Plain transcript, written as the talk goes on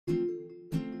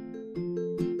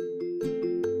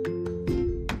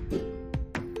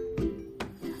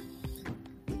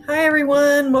Hi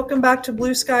everyone, welcome back to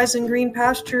Blue Skies and Green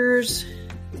Pastures.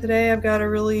 Today I've got a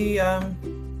really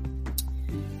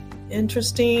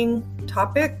interesting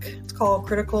topic. It's called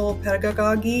critical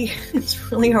pedagogy.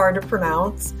 It's really hard to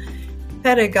pronounce.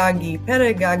 Pedagogy,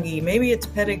 maybe it's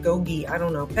pedagogy, I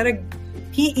don't know.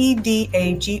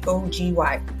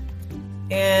 P-E-D-A-G-O-G-Y.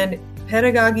 And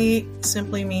pedagogy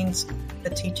simply means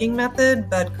a teaching method,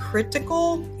 but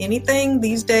critical anything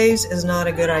these days is not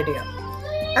a good idea.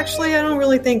 Actually, I don't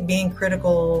really think being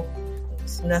critical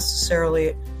is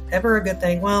necessarily ever a good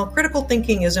thing. Well, critical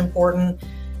thinking is important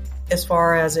as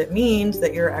far as it means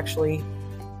that you're actually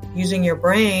using your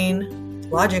brain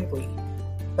logically.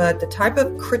 But the type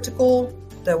of critical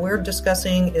that we're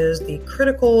discussing is the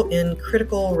critical in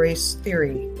critical race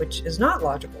theory, which is not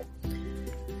logical.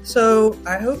 So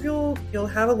I hope you'll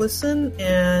have a listen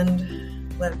and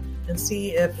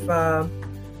see if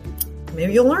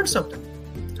maybe you'll learn something.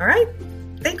 All right?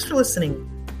 Thanks for listening.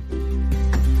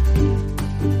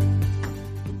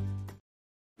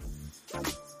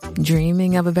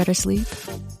 Dreaming of a better sleep?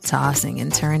 Tossing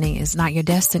and turning is not your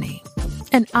destiny.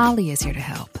 And Ollie is here to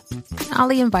help.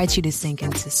 Ollie invites you to sink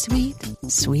into sweet,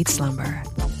 sweet slumber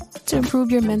to improve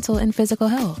your mental and physical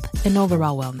health and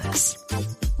overall wellness.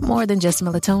 More than just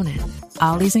melatonin,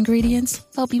 Ollie's ingredients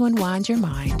help you unwind your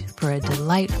mind for a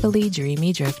delightfully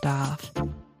dreamy drift off.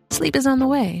 Sleep is on the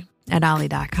way at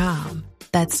Ollie.com.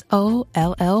 That's OLLY.com.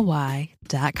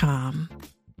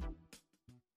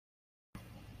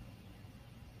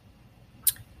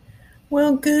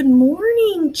 Well, good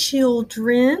morning,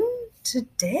 children.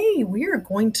 Today we are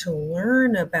going to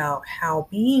learn about how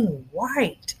being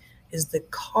white is the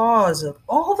cause of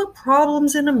all the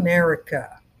problems in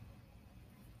America.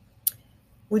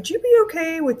 Would you be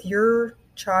okay with your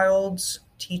child's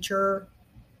teacher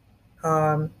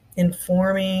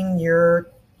informing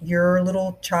your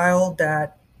little child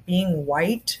that being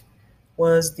white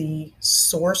was the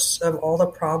source of all the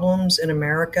problems in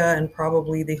America and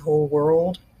probably the whole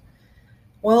world?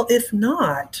 Well, if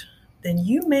not, then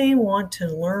you may want to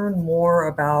learn more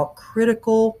about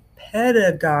critical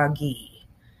pedagogy.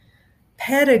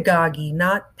 Pedagogy,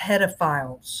 not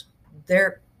pedophiles.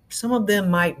 Some of them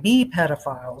might be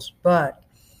pedophiles, but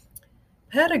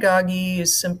pedagogy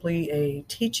is simply a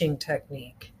teaching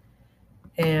technique.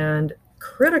 And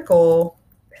critical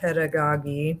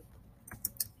pedagogy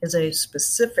is a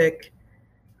specific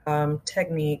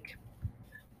technique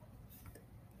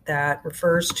that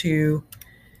refers to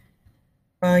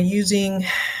using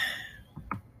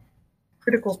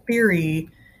critical theory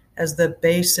as the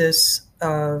basis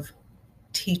of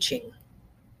teaching.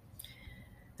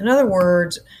 In other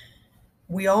words,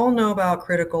 we all know about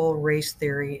critical race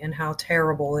theory and how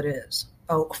terrible it is.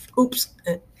 Oh, oops.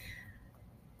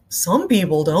 Some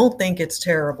people don't think it's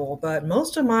terrible, but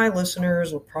most of my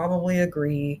listeners will probably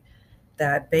agree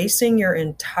that basing your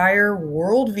entire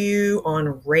worldview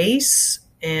on race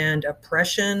and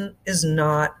oppression is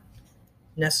not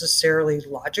necessarily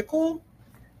logical.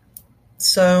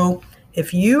 So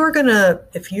if you're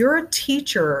a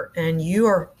teacher and you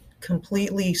are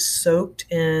completely soaked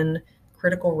in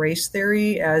critical race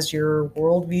theory as your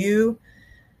worldview,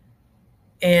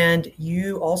 and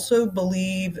you also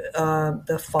believe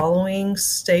the following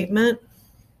statement,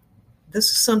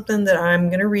 this is something that I'm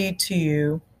going to read to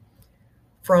you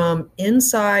from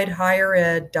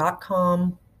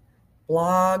InsideHigherEd.com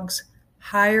blogs,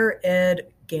 Higher Ed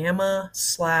Gamma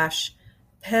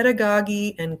 /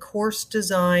 pedagogy and course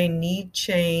design need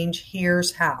change.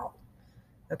 Here's how.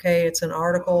 Okay, it's an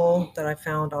article that I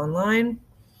found online.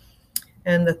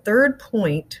 And the third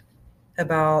point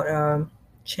about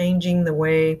changing the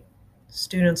way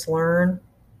students learn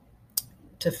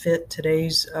to fit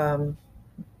today's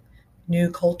new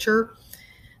culture.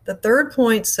 The third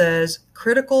point says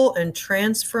critical and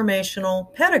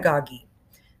transformational pedagogy.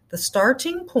 The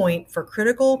starting point for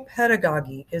critical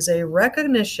pedagogy is a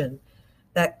recognition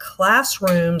that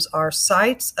classrooms are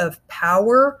sites of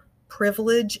power,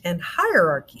 privilege, and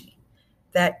hierarchy,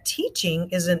 that teaching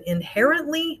is an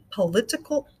inherently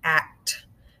political act,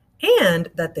 and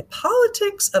that the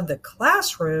politics of the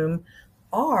classroom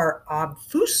are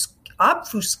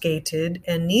obfuscated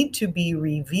and need to be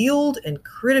revealed and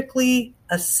critically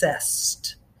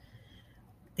assessed.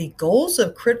 The goals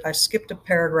of I skipped a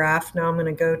paragraph. Now I'm going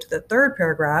to go to the third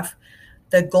paragraph.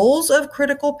 The goals of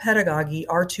critical pedagogy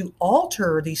are to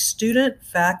alter the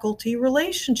student-faculty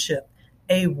relationship,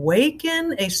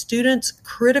 awaken a student's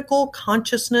critical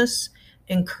consciousness,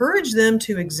 encourage them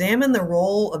to examine the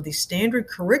role of the standard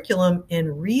curriculum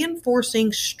in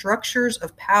reinforcing structures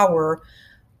of power,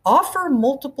 offer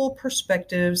multiple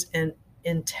perspectives, and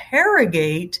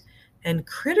interrogate and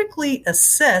critically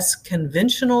assess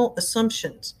conventional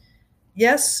assumptions.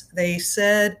 Yes, they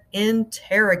said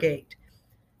interrogate.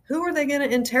 Who are they going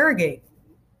to interrogate?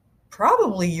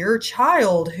 Probably your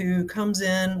child who comes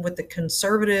in with a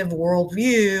conservative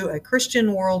worldview, a Christian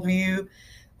worldview,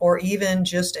 or even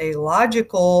just a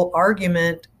logical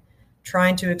argument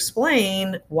trying to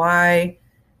explain why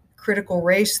critical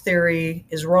race theory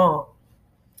is wrong.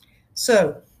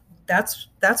 So that's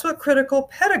what critical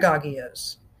pedagogy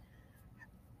is.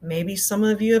 Maybe some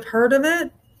of you have heard of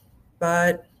it,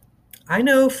 but I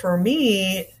know for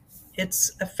me,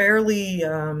 it's a fairly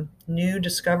new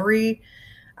discovery.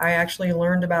 I actually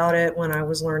learned about it when I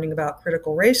was learning about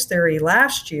critical race theory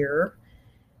last year.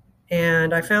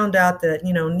 And I found out that,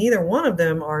 neither one of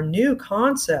them are new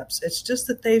concepts. It's just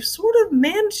that they've sort of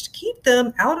managed to keep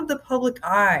them out of the public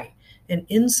eye and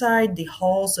inside the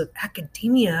halls of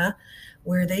academia,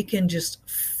 where they can just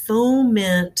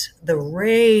foment the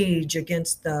rage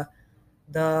against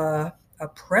the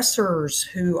oppressors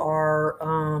who are,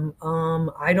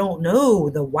 I don't know,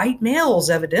 the white males,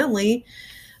 evidently,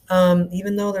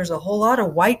 even though there's a whole lot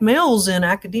of white males in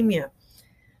academia.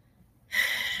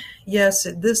 Yes,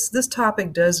 this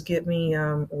topic does get me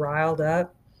riled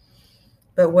up.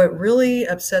 But what really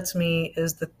upsets me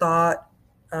is the thought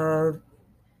of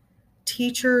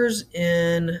teachers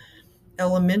in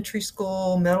elementary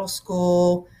school, middle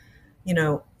school,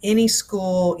 any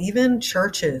school, even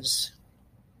churches,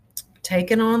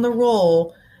 taking on the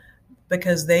role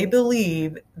because they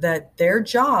believe that their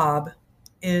job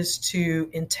is to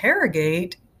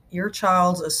interrogate your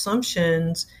child's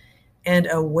assumptions and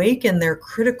awaken their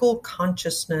critical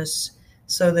consciousness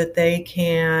so that they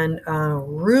can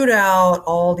root out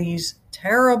all these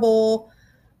terrible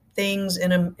things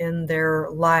in their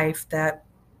life that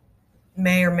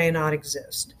may or may not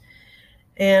exist.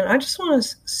 And I just want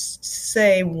to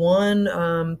say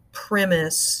one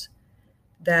premise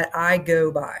that I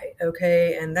go by,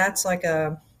 okay? And that's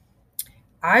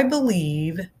I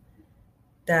believe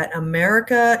that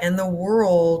America and the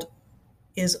world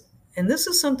is, and this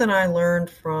is something I learned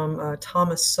from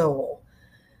Thomas Sowell,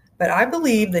 but I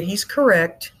believe that he's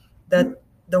correct, that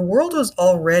the world was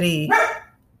already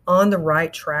on the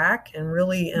right track and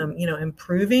really,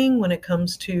 improving when it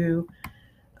comes to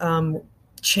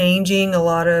changing a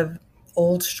lot of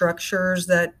old structures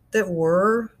that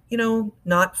were,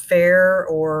 not fair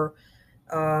or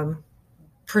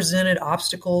presented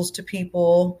obstacles to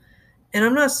people. And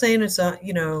I'm not saying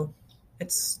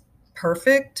it's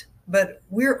perfect, but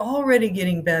we're already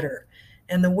getting better.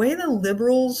 And the way the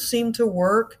liberals seem to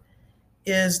work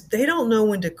is they don't know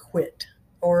when to quit,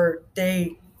 or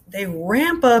they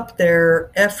ramp up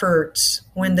their efforts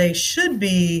when they should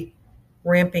be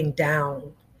ramping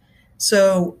down.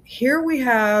 So here we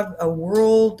have a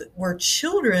world where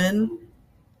children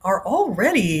are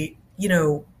already,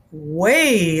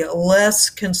 way less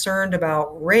concerned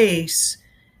about race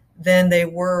than they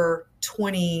were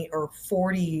 20 or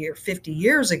 40 or 50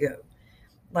 years ago.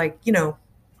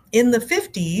 In the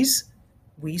 50s,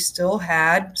 we still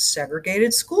had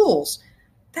segregated schools.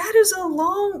 That's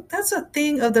a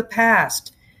thing of the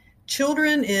past.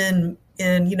 Children in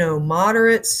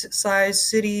moderate sized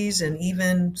cities and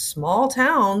even small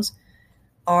towns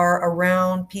are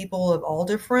around people of all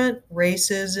different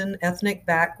races and ethnic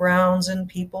backgrounds and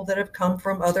people that have come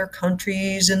from other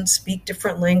countries and speak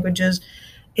different languages.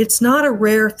 It's not a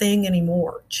rare thing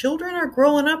anymore. Children are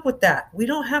growing up with that. We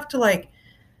don't have to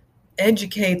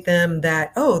educate them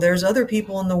that, oh, there's other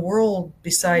people in the world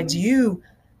besides you,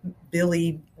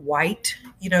 Billy White.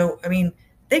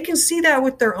 They can see that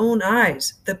with their own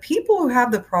eyes. The people who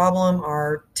have the problem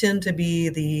tend to be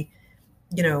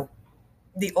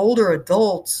the older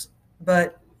adults,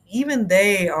 but even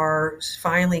they are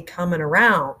finally coming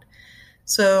around.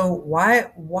 So why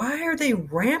are they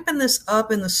ramping this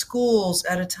up in the schools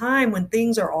at a time when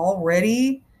things are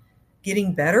already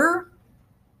getting better?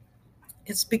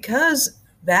 It's because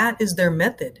that is their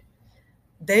method.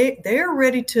 They are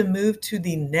ready to move to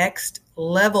the next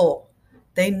level.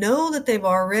 They know that they've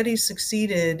already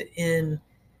succeeded in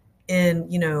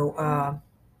a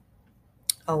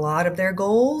lot of their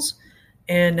goals,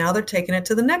 and now they're taking it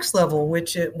to the next level,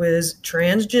 which it was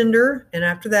transgender, and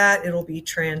after that it'll be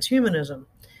transhumanism.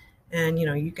 And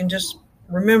you can just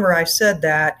remember I said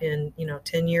that in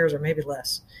 10 years or maybe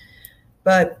less.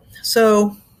 But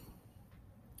so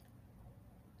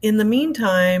in the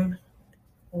meantime,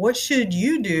 what should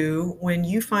you do when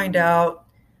you find out?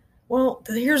 Well,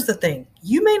 here's the thing.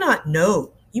 You may not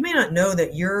know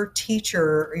that your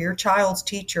teacher or your child's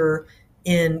teacher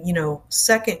in,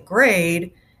 second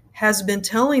grade has been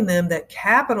telling them that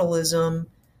capitalism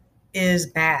is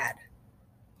bad.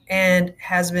 and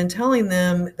has been telling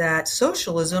them that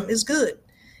socialism is good.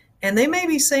 And they may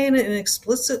be saying it in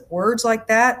explicit words like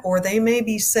that, or they may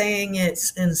be saying it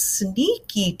in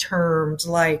sneaky terms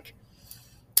like,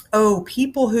 oh,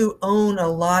 people who own a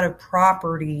lot of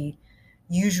property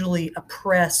usually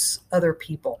oppress other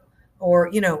people. Or,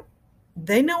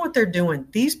 they know what they're doing.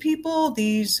 These people,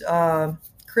 these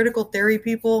critical theory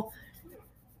people,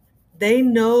 they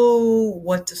know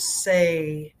what to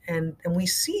say. And we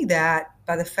see that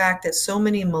by the fact that so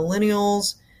many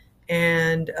millennials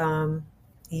and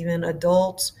even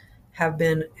adults have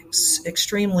been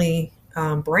extremely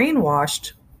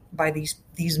brainwashed by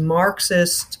these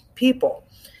Marxist people.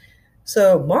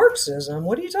 So Marxism,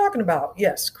 what are you talking about?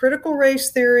 Yes, critical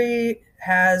race theory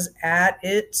has at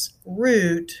its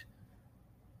root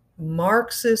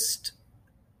Marxist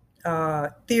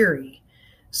theory.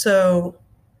 So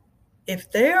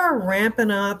if they are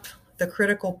ramping up the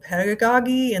critical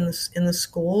pedagogy in the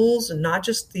schools, and not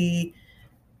just the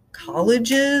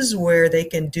colleges where they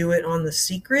can do it on the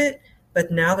secret,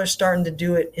 but now they're starting to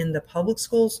do it in the public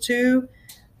schools too,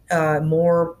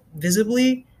 more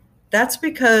visibly, that's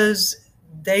because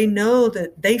they know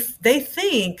that they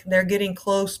think they're getting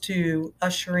close to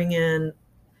ushering in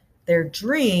their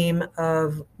dream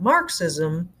of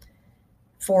Marxism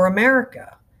for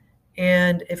America.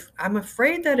 And if I'm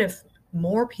afraid that if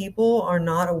more people are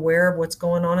not aware of what's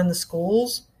going on in the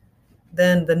schools,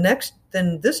 then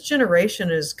this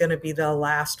generation is going to be the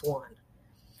last one.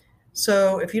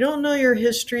 So if you don't know your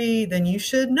history, then you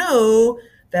should know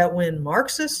that when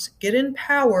Marxists get in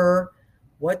power,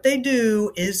 what they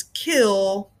do is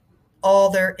kill all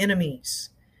their enemies.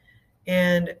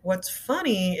 And what's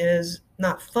funny is,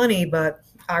 not funny, but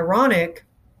ironic,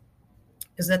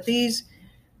 is that these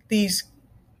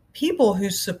people who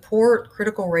support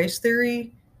critical race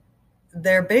theory,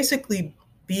 they're basically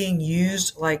being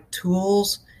used like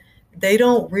tools. They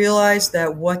don't realize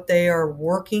that what they are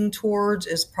working towards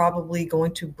is probably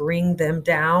going to bring them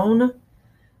down,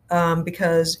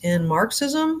 because in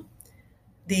Marxism,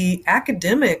 the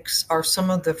academics are some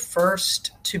of the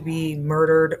first to be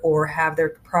murdered or have their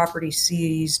property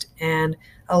seized. And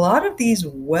a lot of these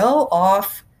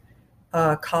well-off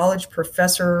college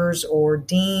professors or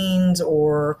deans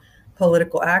or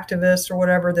political activists or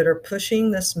whatever that are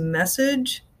pushing this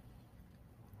message,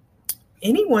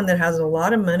 anyone that has a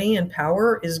lot of money and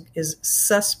power is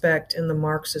suspect in the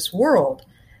Marxist world.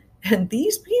 And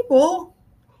these people,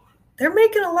 they're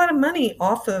making a lot of money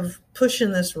off of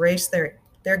pushing this race theory.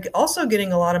 They're also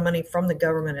getting a lot of money from the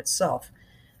government itself.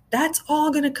 That's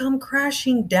all going to come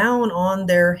crashing down on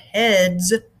their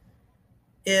heads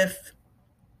if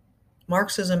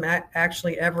Marxism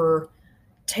actually ever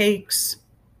takes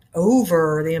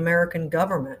over the American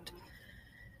government.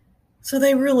 So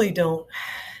they really don't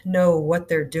know what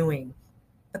they're doing,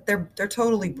 but they're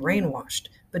totally brainwashed.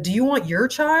 But do you want your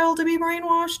child to be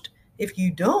brainwashed? If you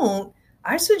don't,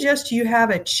 I suggest you have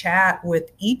a chat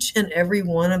with each and every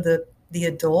one of the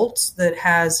adults that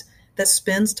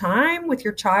spends time with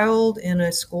your child in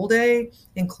a school day,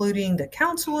 including the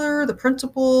counselor, the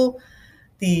principal,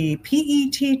 the PE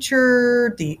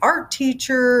teacher, the art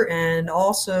teacher, and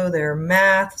also their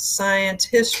math, science,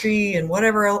 history, and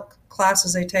whatever else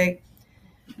classes they take.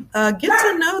 Get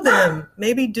to know them.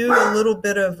 Maybe do a little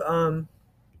bit of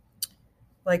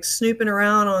like snooping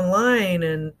around online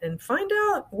and find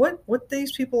out what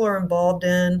these people are involved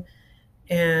in,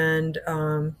 and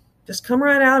just come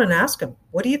right out and ask them,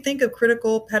 what do you think of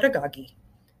critical pedagogy?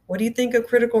 What do you think of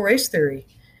critical race theory?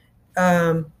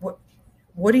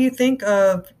 What do you think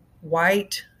of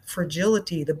White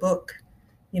Fragility, the book?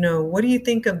 What do you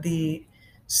think of the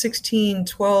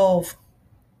 1612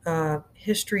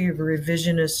 history of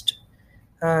revisionist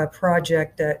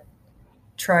project that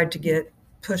tried to get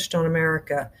pushed on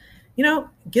America?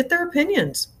 Get their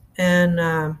opinions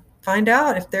and find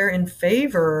out if they're in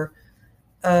favor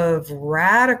of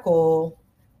radical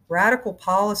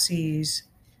policies,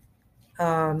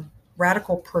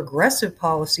 radical progressive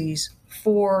policies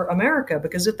for America.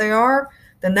 Because if they are,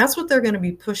 then that's what they're going to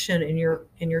be pushing in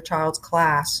your child's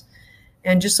class.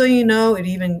 And just so you know, it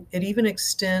even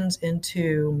extends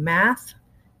into math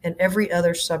and every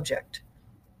other subject.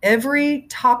 Every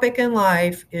topic in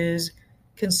life is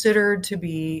considered to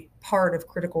be part of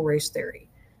critical race theory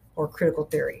or critical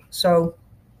theory. So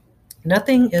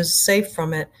nothing is safe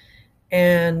from it.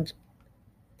 And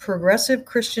progressive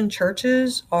Christian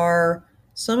churches are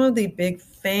some of the big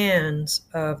fans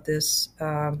of this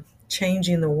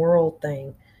changing the world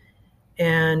thing.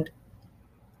 And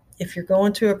if you're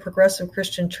going to a progressive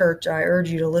Christian church, I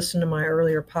urge you to listen to my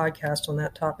earlier podcast on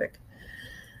that topic.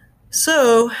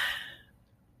 So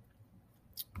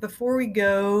before we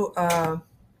go,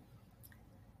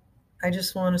 I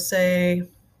just want to say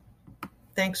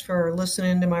thanks for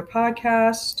listening to my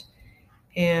podcast,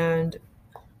 and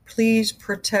please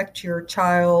protect your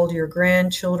child, your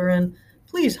grandchildren.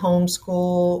 Please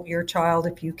homeschool your child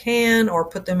if you can, or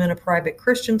put them in a private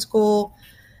Christian school,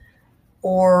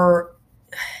 or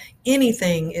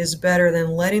anything is better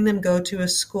than letting them go to a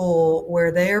school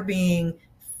where they are being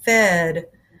fed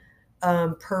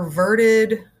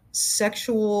perverted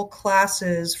sexual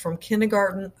classes from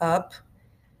kindergarten up,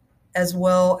 as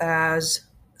well as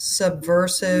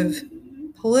subversive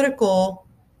political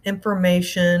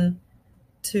information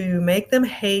to make them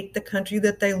hate the country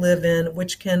that they live in,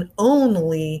 which can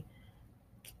only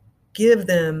give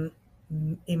them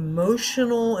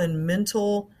emotional and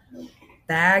mental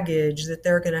baggage that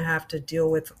they're going to have to deal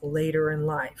with later in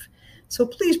life. So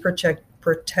please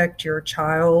protect your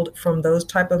child from those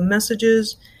type of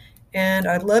messages. And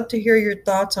I'd love to hear your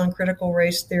thoughts on critical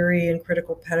race theory and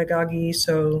critical pedagogy.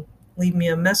 So leave me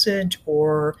a message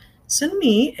or send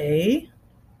me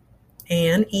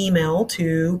an email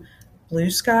to Blue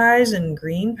Skies and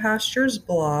Green Pastures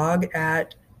blog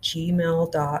at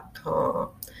gmail.com.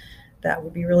 That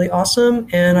would be really awesome.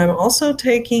 And I'm also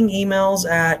taking emails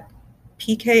at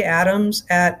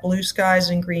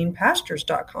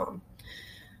pkadams@blueskiesandgreenpastures.com.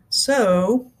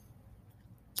 So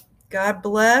God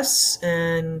bless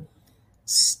and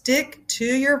stick to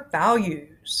your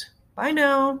values. Bye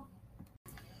now.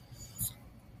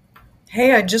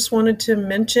 Hey, I just wanted to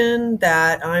mention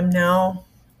that I'm now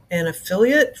an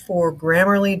affiliate for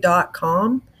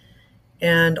Grammarly.com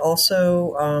and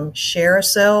also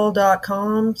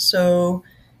Shareasell.com. So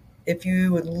if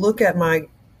you would look at my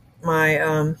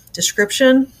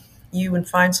description, you would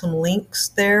find some links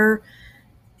there.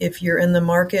 If you're in the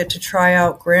market to try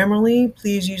out Grammarly,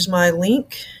 please use my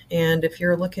link. And if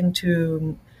you're looking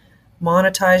to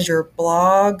monetize your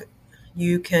blog,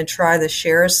 you can try the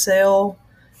Shareasell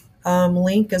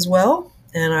link as well.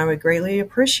 And I would greatly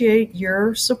appreciate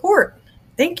your support.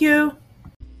 Thank you.